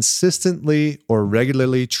I consistently or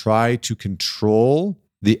regularly try to control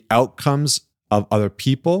the outcomes of other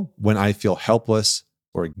people when I feel helpless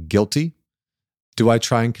or guilty? Do I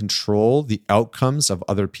try and control the outcomes of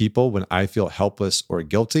other people when I feel helpless or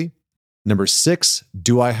guilty? Number 6,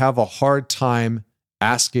 do I have a hard time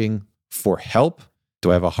asking for help?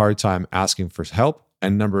 Do I have a hard time asking for help?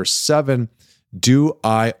 And number 7, do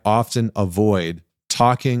I often avoid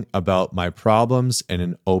talking about my problems in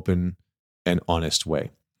an open and honest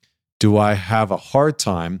way? Do I have a hard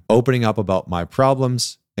time opening up about my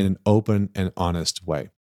problems in an open and honest way?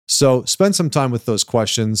 So spend some time with those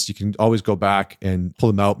questions. You can always go back and pull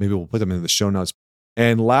them out. Maybe we'll put them in the show notes.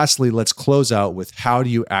 And lastly, let's close out with how do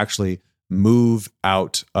you actually move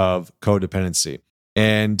out of codependency?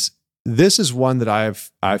 And this is one that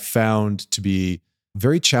I've found to be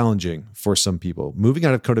very challenging for some people. Moving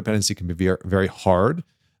out of codependency can be very, very hard,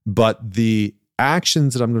 but the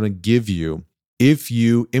actions that I'm going to give you, if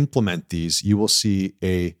you implement these, you will see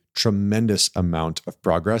a tremendous amount of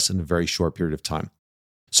progress in a very short period of time.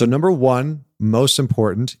 So number 1, most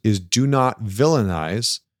important, is do not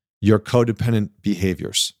villainize your codependent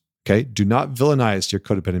behaviors. Okay? Do not villainize your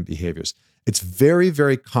codependent behaviors. It's very,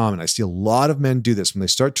 very common. I see a lot of men do this. When they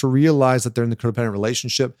start to realize that they're in the codependent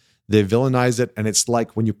relationship, they villainize it. And it's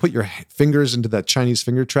like when you put your fingers into that Chinese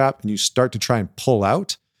finger trap and you start to try and pull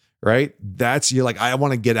out, right? You're like, I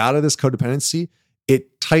want to get out of this codependency.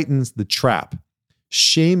 It tightens the trap.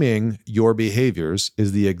 Shaming your behaviors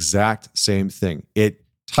is the exact same thing. It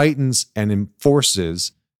tightens and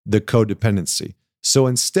enforces the codependency. So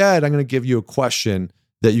instead, I'm going to give you a question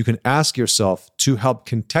that you can ask yourself to help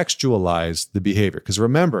contextualize the behavior. Because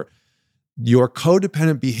remember, your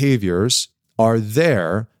codependent behaviors are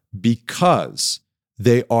there because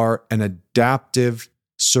they are an adaptive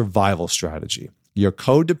survival strategy. Your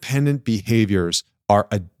codependent behaviors are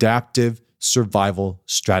adaptive survival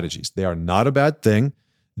strategies. They are not a bad thing.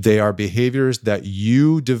 They are behaviors that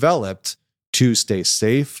you developed to stay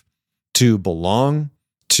safe, to belong,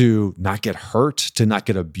 to not get hurt, to not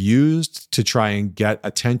get abused, to try and get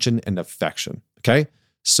attention and affection. Okay?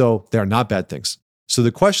 So they are not bad things. So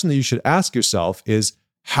the question that you should ask yourself is,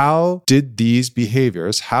 how did these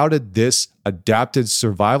behaviors, how did this adapted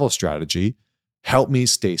survival strategy help me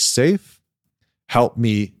stay safe, help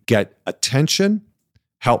me get attention,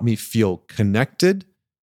 help me feel connected,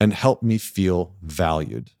 and help me feel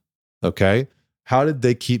valued? Okay? How did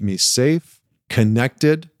they keep me safe,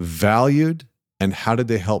 connected, valued, and how did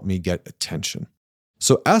they help me get attention?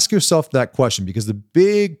 So ask yourself that question, because the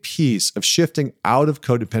big piece of shifting out of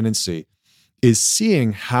codependency is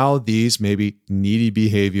seeing how these maybe needy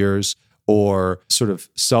behaviors or sort of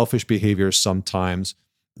selfish behaviors sometimes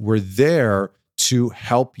were there to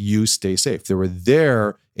help you stay safe. They were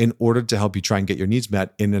there in order to help you try and get your needs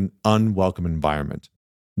met in an unwelcome environment.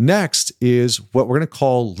 Next is what we're going to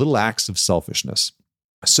call little acts of selfishness.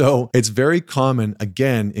 So it's very common,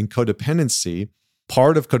 again, in codependency.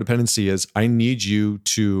 Part of codependency is I need you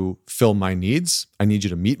to fill my needs. I need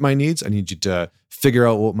you to meet my needs. I need you to figure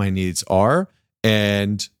out what my needs are,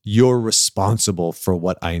 and you're responsible for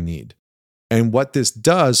what I need. And what this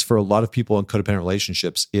does for a lot of people in codependent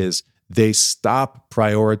relationships is they stop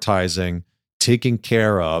prioritizing, taking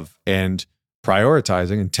care of, and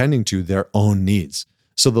prioritizing and tending to their own needs.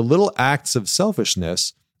 So the little acts of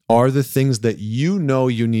selfishness are the things that you know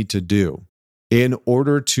you need to do in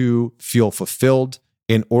order to feel fulfilled,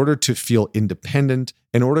 in order to feel independent,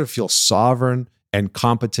 in order to feel sovereign and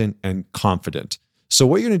competent and confident. So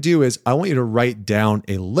what you're going to do is I want you to write down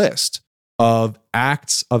a list of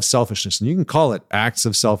acts of selfishness. And you can call it acts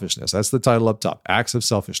of selfishness. That's the title up top, acts of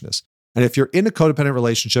selfishness. And if you're in a codependent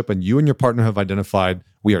relationship and you and your partner have identified,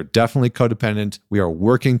 we are definitely codependent, we are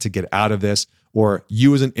working to get out of this, or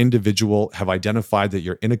you as an individual have identified that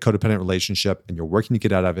you're in a codependent relationship and you're working to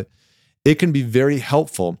get out of it, it can be very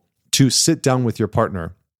helpful to sit down with your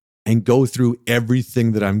partner and go through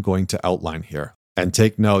everything that I'm going to outline here and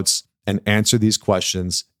take notes and answer these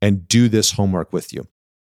questions and do this homework with you.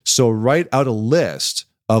 So write out a list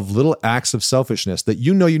of little acts of selfishness that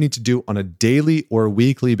you know you need to do on a daily or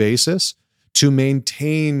weekly basis to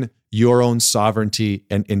maintain your own sovereignty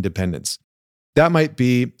and independence. That might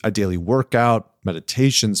be a daily workout,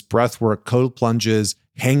 meditations, breath work, cold plunges,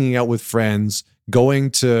 hanging out with friends, going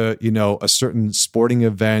to, a certain sporting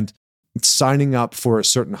event, signing up for a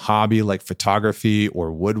certain hobby like photography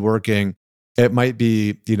or woodworking. It might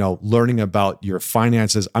be, learning about your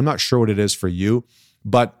finances. I'm not sure what it is for you,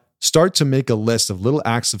 but start to make a list of little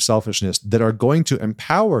acts of selfishness that are going to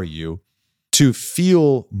empower you to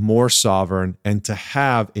feel more sovereign and to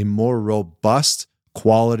have a more robust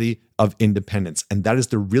quality of independence. And that is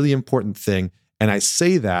the really important thing. And I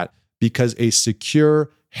say that because a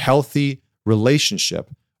secure, healthy relationship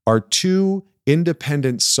are two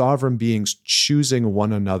independent, sovereign beings choosing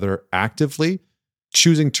one another actively,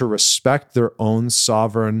 choosing to respect their own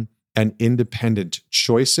sovereign and independent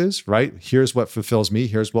choices, right? Here's what fulfills me,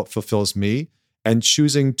 here's what fulfills me, and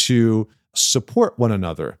choosing to support one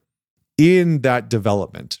another in that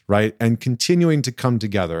development, right? And continuing to come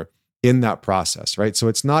together in that process, right? So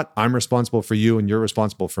it's not I'm responsible for you and you're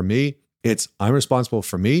responsible for me. It's I'm responsible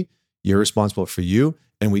for me, you're responsible for you,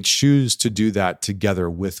 and we choose to do that together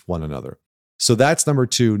with one another. So that's number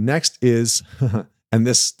 2. Next is, and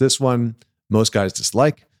this one most guys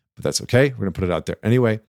dislike, but that's okay. We're going to put it out there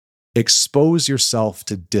anyway. Expose yourself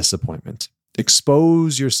to disappointment.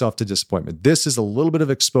 Expose yourself to disappointment. This is a little bit of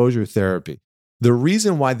exposure therapy. The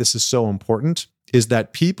reason why this is so important is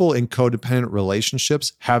that people in codependent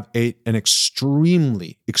relationships have an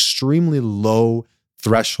extremely, extremely low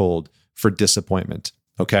threshold for disappointment,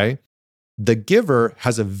 okay? The giver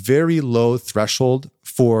has a very low threshold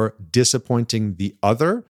for disappointing the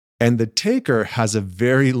other, and the taker has a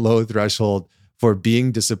very low threshold for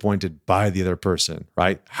being disappointed by the other person,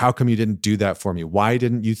 right? How come you didn't do that for me? Why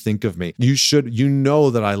didn't you think of me? You know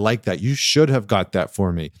that I like that. You should have got that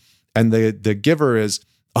for me. And the giver is,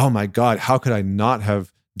 oh my God, how could I not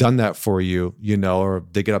have done that for you? Or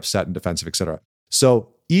they get upset and defensive, etc.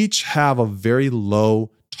 So each have a very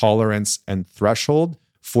low tolerance and threshold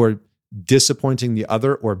for disappointing the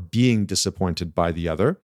other or being disappointed by the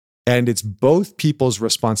other. And it's both people's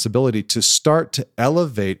responsibility to start to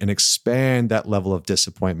elevate and expand that level of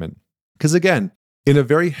disappointment. Because again, in a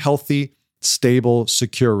very healthy, stable,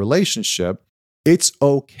 secure relationship, it's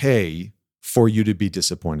okay for you to be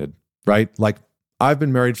disappointed, right? Like I've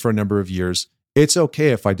been married for a number of years. It's okay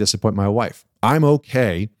if I disappoint my wife. I'm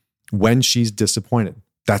okay when she's disappointed.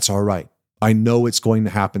 That's all right. I know it's going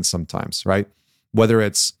to happen sometimes, right? Whether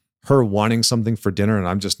it's her wanting something for dinner and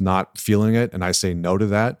I'm just not feeling it and I say no to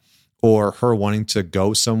that, or her wanting to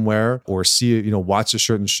go somewhere or watch a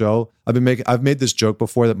certain show. I've made this joke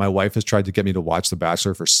before that my wife has tried to get me to watch The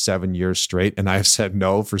Bachelor for 7 years straight, and I have said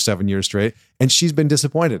no for 7 years straight, and she's been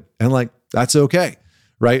disappointed. And that's okay,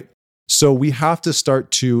 right? So we have to start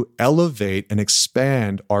to elevate and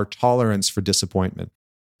expand our tolerance for disappointment.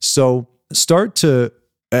 So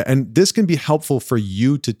and this can be helpful for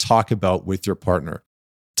you to talk about with your partner,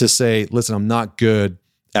 to say, listen, I'm not good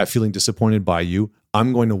at feeling disappointed by you.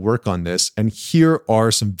 I'm going to work on this. And here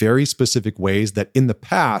are some very specific ways that in the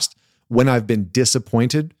past, when I've been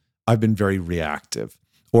disappointed, I've been very reactive.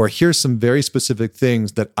 Or here's some very specific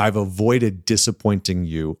things that I've avoided disappointing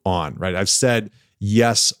you on, right? I've said,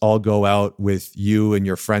 yes, I'll go out with you and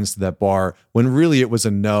your friends to that bar, when really it was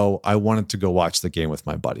a no, I wanted to go watch the game with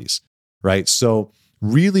my buddies, right? So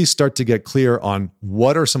really start to get clear on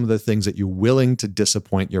what are some of the things that you're willing to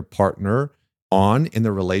disappoint your partner on in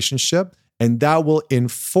the relationship. And that will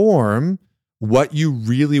inform what you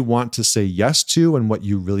really want to say yes to and what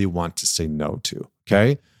you really want to say no to,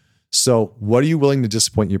 okay? So what are you willing to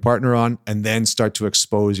disappoint your partner on? And then start to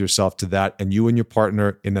expose yourself to that. And you and your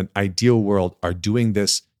partner in an ideal world are doing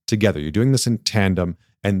this together. You're doing this in tandem.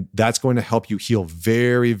 And that's going to help you heal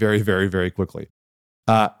very, very, very, very quickly.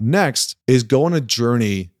 Next is go on a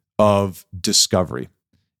journey of discovery,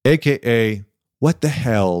 AKA, what the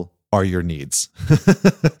hell are your needs?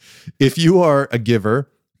 If you are a giver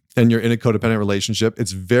and you're in a codependent relationship,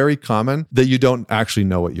 it's very common that you don't actually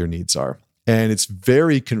know what your needs are. And it's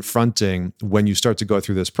very confronting when you start to go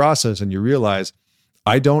through this process and you realize,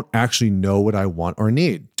 I don't actually know what I want or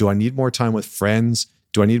need. Do I need more time with friends?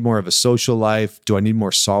 Do I need more of a social life? Do I need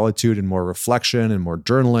more solitude and more reflection and more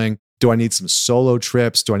journaling? Do I need some solo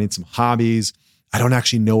trips? Do I need some hobbies? I don't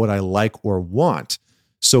actually know what I like or want.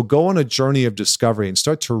 So go on a journey of discovery and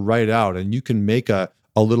start to write out, and you can make a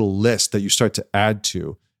little list that you start to add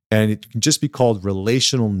to. And it can just be called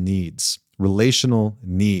relational needs. Relational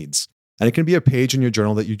needs. And it can be a page in your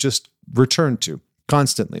journal that you just return to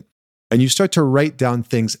constantly. And you start to write down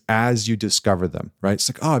things as you discover them, right? It's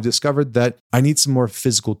like, oh, I've discovered that I need some more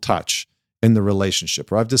physical touch in the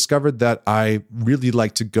relationship, or I've discovered that I really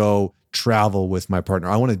like to go travel with my partner.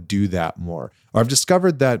 I want to do that more. Or I've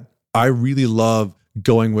discovered that I really love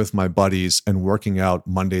going with my buddies and working out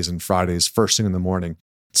Mondays and Fridays first thing in the morning.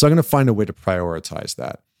 So I'm going to find a way to prioritize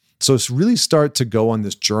that. So it's really start to go on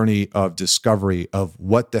this journey of discovery of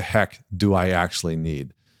what the heck do I actually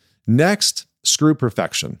need? Next, screw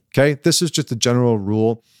perfection. Okay. This is just a general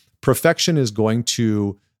rule. Perfection is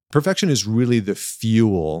really the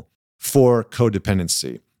fuel for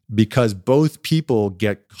codependency because both people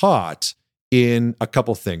get caught in a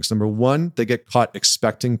couple things. Number one, they get caught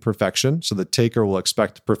expecting perfection. So the taker will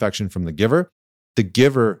expect perfection from the giver. The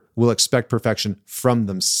giver will expect perfection from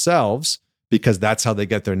themselves because that's how they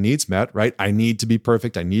get their needs met, right? I need to be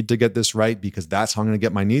perfect. I need to get this right because that's how I'm going to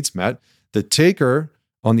get my needs met. The taker,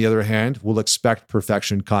 on the other hand, will expect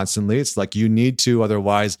perfection constantly. It's like you need to,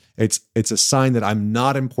 otherwise it's a sign that I'm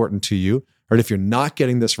not important to you. Or if you're not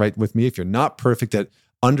getting this right with me, if you're not perfect at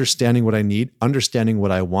understanding what I need, understanding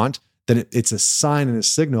what I want, then it's a sign and a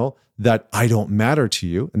signal that I don't matter to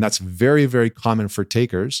you. And that's very, very common for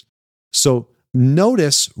takers. So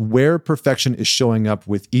notice where perfection is showing up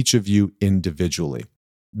with each of you individually,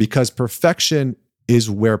 because perfection is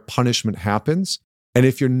where punishment happens. And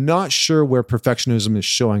if you're not sure where perfectionism is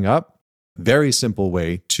showing up, very simple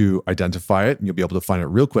way to identify it, and you'll be able to find it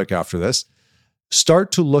real quick after this.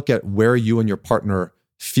 Start to look at where you and your partner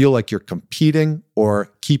feel like you're competing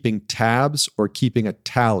or keeping tabs or keeping a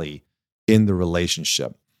tally in the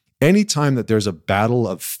relationship. Anytime that there's a battle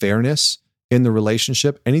of fairness in the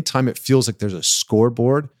relationship, anytime it feels like there's a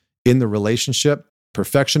scoreboard in the relationship,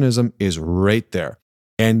 perfectionism is right there.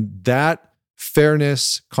 And that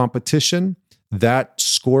fairness competition, that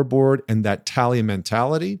scoreboard, and that tally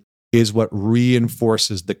mentality is what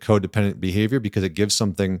reinforces the codependent behavior because it gives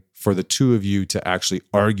something for the two of you to actually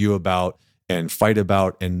argue about and fight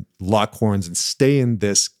about and lock horns and stay in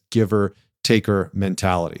this giver-taker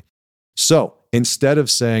mentality. So instead of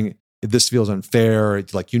saying, this feels unfair,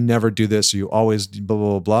 it's like you never do this, or you always blah, blah,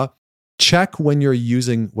 blah, blah, check when you're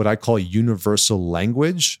using what I call universal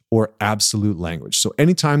language or absolute language. So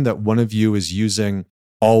anytime that one of you is using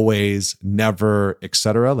always, never,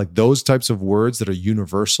 etc., like those types of words that are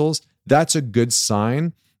universals, that's a good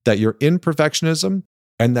sign that you're in perfectionism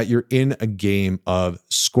and that you're in a game of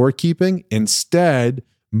scorekeeping. Instead,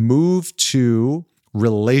 move to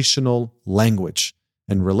relational language.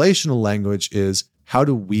 And relational language is, how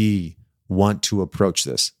do we want to approach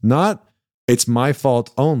this? Not, it's my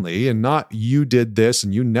fault only, and not you did this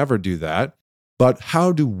and you never do that, but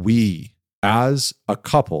how do we as a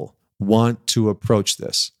couple want to approach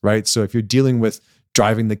this, right? So if you're dealing with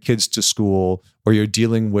driving the kids to school, or you're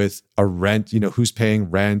dealing with a rent, who's paying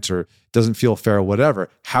rent or doesn't feel fair or whatever,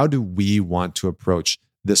 how do we want to approach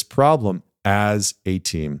this problem as a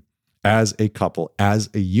team, as a couple, as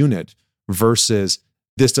a unit versus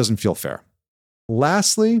this doesn't feel fair?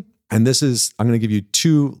 Lastly, and I'm going to give you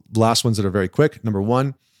two last ones that are very quick. Number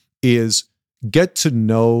one is get to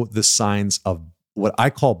know the signs of what I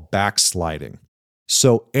call backsliding.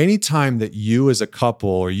 So anytime that you as a couple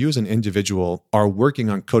or you as an individual are working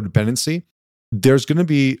on codependency, there's going to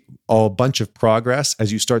be a bunch of progress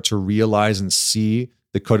as you start to realize and see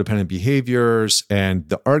the codependent behaviors and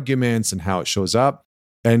the arguments and how it shows up.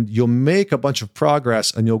 And you'll make a bunch of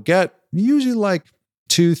progress and you'll get usually like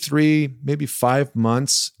 2, 3, maybe 5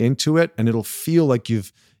 months into it. And it'll feel like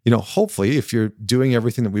you've, hopefully if you're doing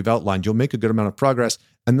everything that we've outlined, you'll make a good amount of progress.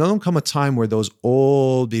 And then there'll come a time where those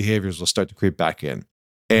old behaviors will start to creep back in.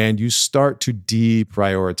 And you start to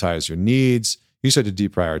deprioritize your needs. You start to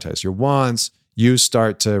deprioritize your wants. You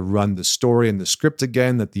start to run the story and the script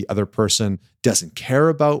again that the other person doesn't care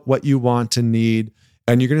about what you want and need.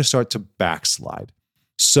 And you're going to start to backslide.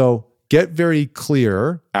 So get very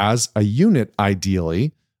clear as a unit,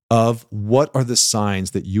 ideally, of what are the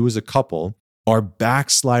signs that you as a couple are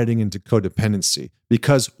backsliding into codependency,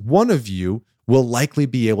 because one of you will likely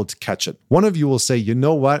be able to catch it. One of you will say, you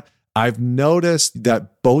know what? I've noticed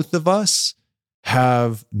that both of us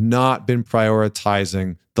have not been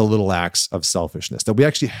prioritizing the little acts of selfishness, that we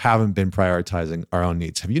actually haven't been prioritizing our own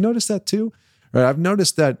needs. Have you noticed that too? Right? I've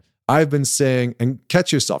noticed that I've been saying, and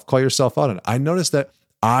catch yourself, call yourself out on it. I noticed that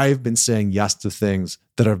I've been saying yes to things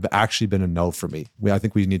that have actually been a no for me. I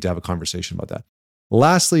think we need to have a conversation about that.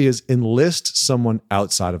 Lastly is enlist someone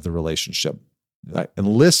outside of the relationship. Right?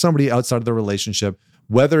 Enlist somebody outside of the relationship,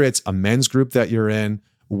 whether it's a men's group that you're in,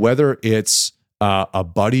 whether it's a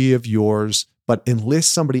buddy of yours, but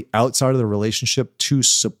enlist somebody outside of the relationship to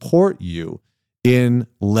support you in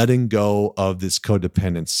letting go of this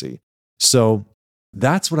codependency. So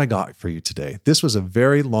that's what I got for you today. This was a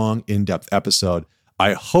very long, in-depth episode.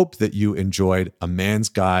 I hope that you enjoyed a man's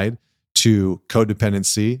guide to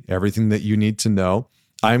codependency, everything that you need to know.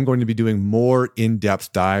 I'm going to be doing more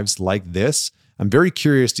in-depth dives like this. I'm very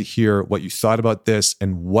curious to hear what you thought about this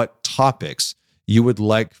and what topics you would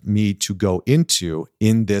like me to go into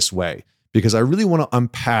in this way, because I really want to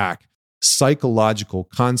unpack psychological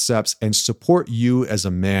concepts and support you as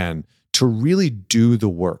a man to really do the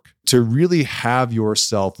work, to really have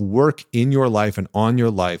yourself work in your life and on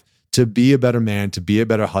your life to be a better man, to be a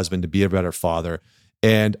better husband, to be a better father.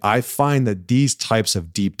 And I find that these types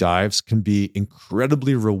of deep dives can be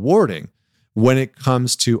incredibly rewarding when it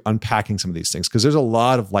comes to unpacking some of these things. Because there's a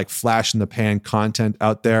lot of like flash in the pan content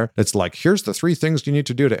out there that's like, here's the 3 things you need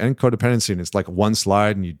to do to end codependency. And it's like one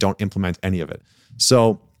slide and you don't implement any of it.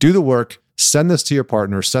 So do the work, send this to your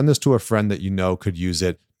partner, send this to a friend that you know could use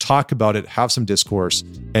it, talk about it, have some discourse,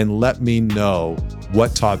 and let me know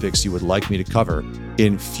what topics you would like me to cover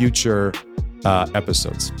in future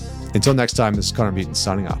episodes. Until next time, this is Connor Beaton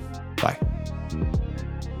signing off.